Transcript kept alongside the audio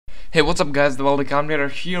Hey, what's up guys, the World Commentator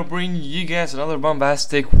here bringing you guys another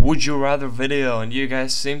bombastic Would You Rather video, and you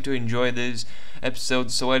guys seem to enjoy this episode,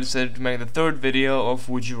 so I decided to make the third video of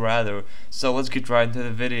Would You Rather. So let's get right into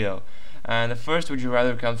the video. And the first Would You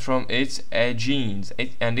Rather comes from It's a Jeans,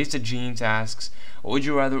 and It's a Jeans asks, would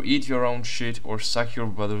you rather eat your own shit or suck your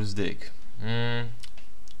brother's dick?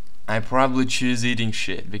 I probably choose eating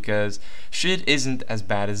shit, because shit isn't as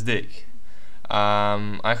bad as dick.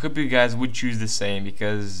 I hope you guys would choose the same,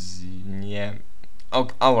 because yeah.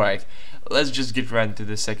 Okay, alright, let's just get right into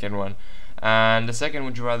the second one. And the second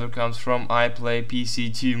would you rather comes from I play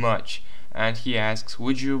PC too much, and he asks,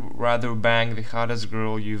 would you rather bang the hottest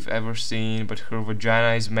girl you've ever seen but her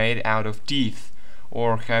vagina is made out of teeth,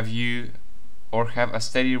 or have a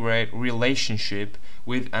steady relationship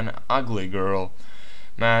with an ugly girl?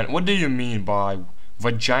 Man, what do you mean by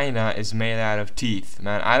vagina is made out of teeth?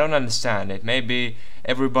 Man, I don't understand it. Maybe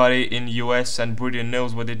everybody in US and Britain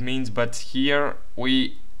knows what it means, but here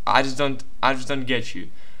I just don't get you.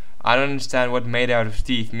 I don't understand what made out of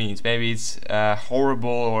teeth means. Maybe it's horrible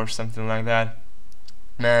or something like that.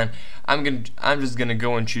 Man, I'm just gonna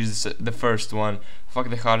go and choose the first one. Fuck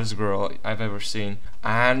the hottest girl I've ever seen.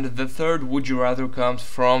 And the third would you rather comes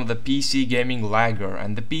from the PC Gaming Lagger,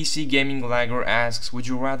 and the PC Gaming Lagger asks, would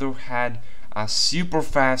you rather had a super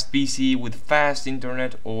fast PC with fast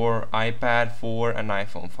internet or iPad 4 and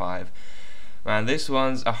iPhone 5? Man, this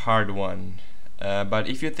one's a hard one, but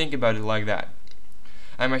if you think about it like that,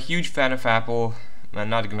 I'm a huge fan of Apple. I'm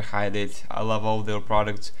not gonna hide it. I love all their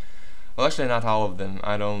products. Well, actually not all of them.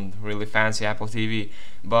 I don't really fancy Apple TV,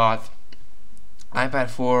 but iPad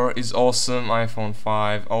 4 is awesome, iPhone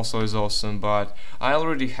 5 also is awesome, but I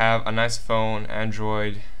already have a nice phone,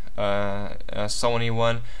 Android, a Sony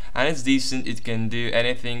one, and it's decent. It can do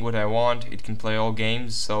anything what I want. It can play all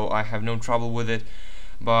games, so I have no trouble with it.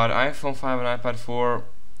 But iPhone 5 and iPad 4,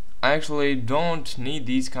 I actually don't need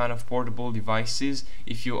these kind of portable devices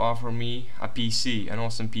if you offer me a PC, an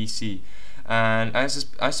awesome PC. And I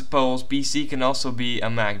suppose PC can also be a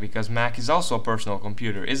Mac, because Mac is also a personal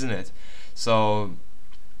computer, isn't it? So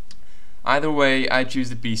either way, I choose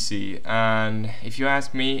the PC, and if you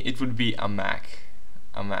ask me, it would be an iMac,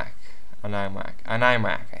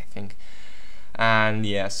 I think. And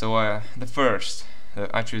yeah, so I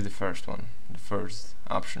choose the first one, the first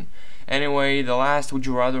option. Anyway, the last would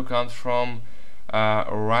you rather comes from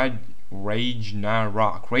Rage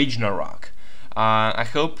Narok. I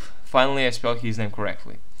hope finally I spelled his name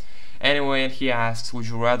correctly. Anyway, and he asks, would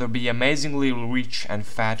you rather be amazingly rich and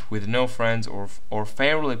fat with no friends, or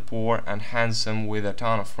fairly poor and handsome with a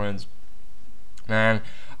ton of friends? Man,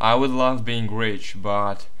 I would love being rich,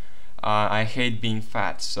 but I hate being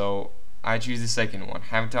fat, so I choose the second one.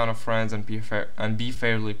 Have a ton of friends and be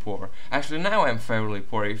fairly poor. Actually, now I'm fairly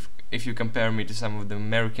poor if you compare me to some of the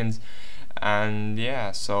Americans. And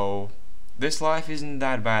yeah, so this life isn't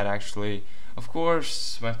that bad actually. Of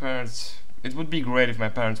course, it would be great if my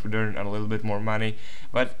parents would earn a little bit more money,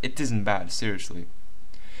 but it isn't bad, seriously.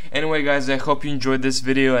 Anyway guys, I hope you enjoyed this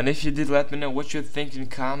video, and if you did, let me know what you think in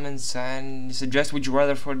comments, and suggest would you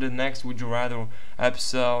rather for the next would you rather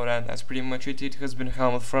episode. And that's pretty much it. It has been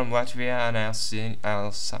Helmut from Latvia, and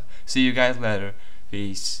I'll see you guys later.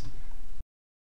 Peace.